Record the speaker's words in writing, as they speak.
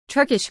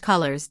Turkish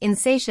colors in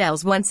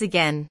Seychelles once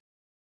again.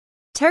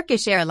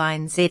 Turkish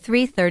Airlines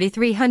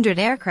A330-300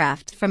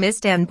 aircraft from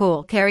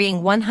Istanbul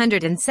carrying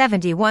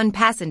 171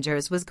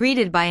 passengers was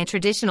greeted by a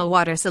traditional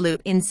water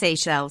salute in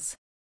Seychelles.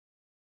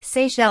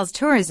 Seychelles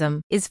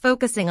tourism is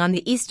focusing on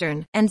the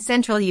Eastern and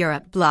Central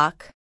Europe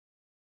bloc.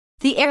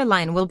 The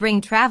airline will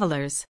bring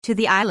travelers to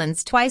the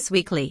islands twice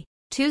weekly,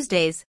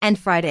 Tuesdays and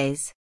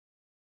Fridays.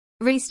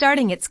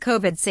 Restarting its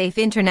COVID-safe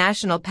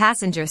international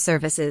passenger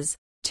services,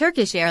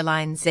 Turkish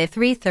Airlines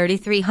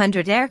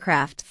A330-300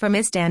 aircraft from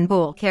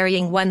Istanbul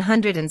carrying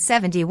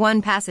 171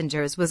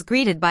 passengers was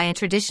greeted by a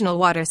traditional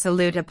water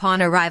salute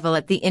upon arrival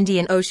at the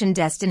Indian Ocean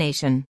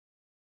destination.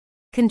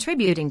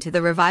 Contributing to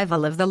the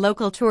revival of the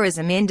local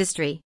tourism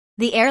industry,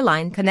 the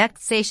airline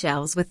connects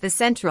Seychelles with the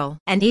Central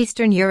and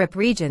Eastern Europe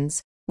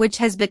regions, which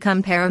has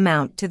become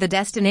paramount to the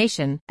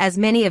destination as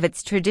many of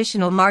its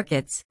traditional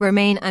markets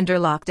remain under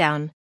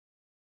lockdown.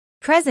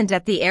 Present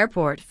at the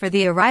airport for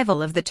the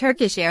arrival of the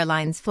Turkish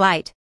Airlines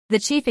flight, the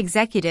chief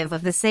executive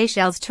of the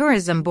Seychelles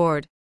Tourism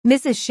Board,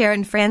 Mrs.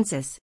 Sharon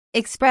Francis,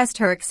 expressed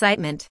her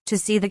excitement to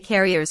see the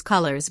carrier's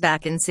colors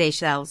back in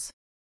Seychelles.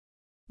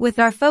 With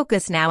our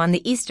focus now on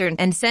the Eastern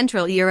and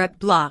Central Europe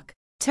bloc,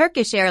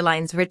 Turkish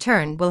Airlines'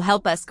 return will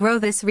help us grow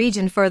this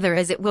region further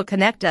as it will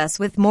connect us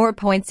with more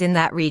points in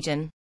that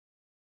region.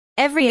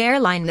 Every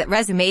airline that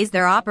resumes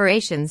their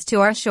operations to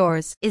our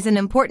shores is an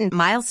important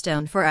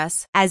milestone for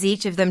us, as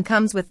each of them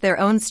comes with their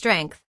own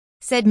strength,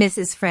 said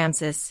Mrs.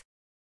 Francis.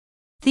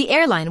 The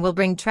airline will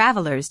bring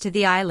travelers to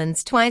the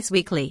islands twice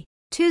weekly,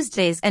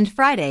 Tuesdays and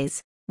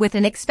Fridays, with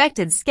an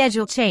expected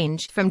schedule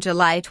change from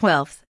July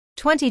 12,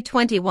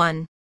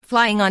 2021,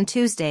 flying on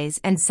Tuesdays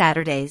and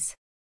Saturdays.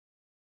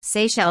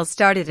 Seychelles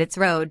started its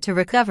road to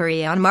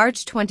recovery on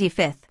March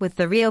 25 with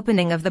the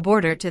reopening of the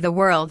border to the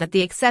world at the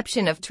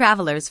exception of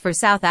travelers for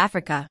South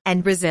Africa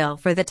and Brazil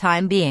for the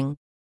time being.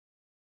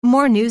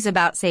 More news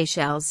about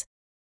Seychelles.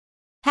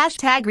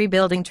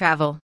 #Rebuilding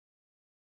travel.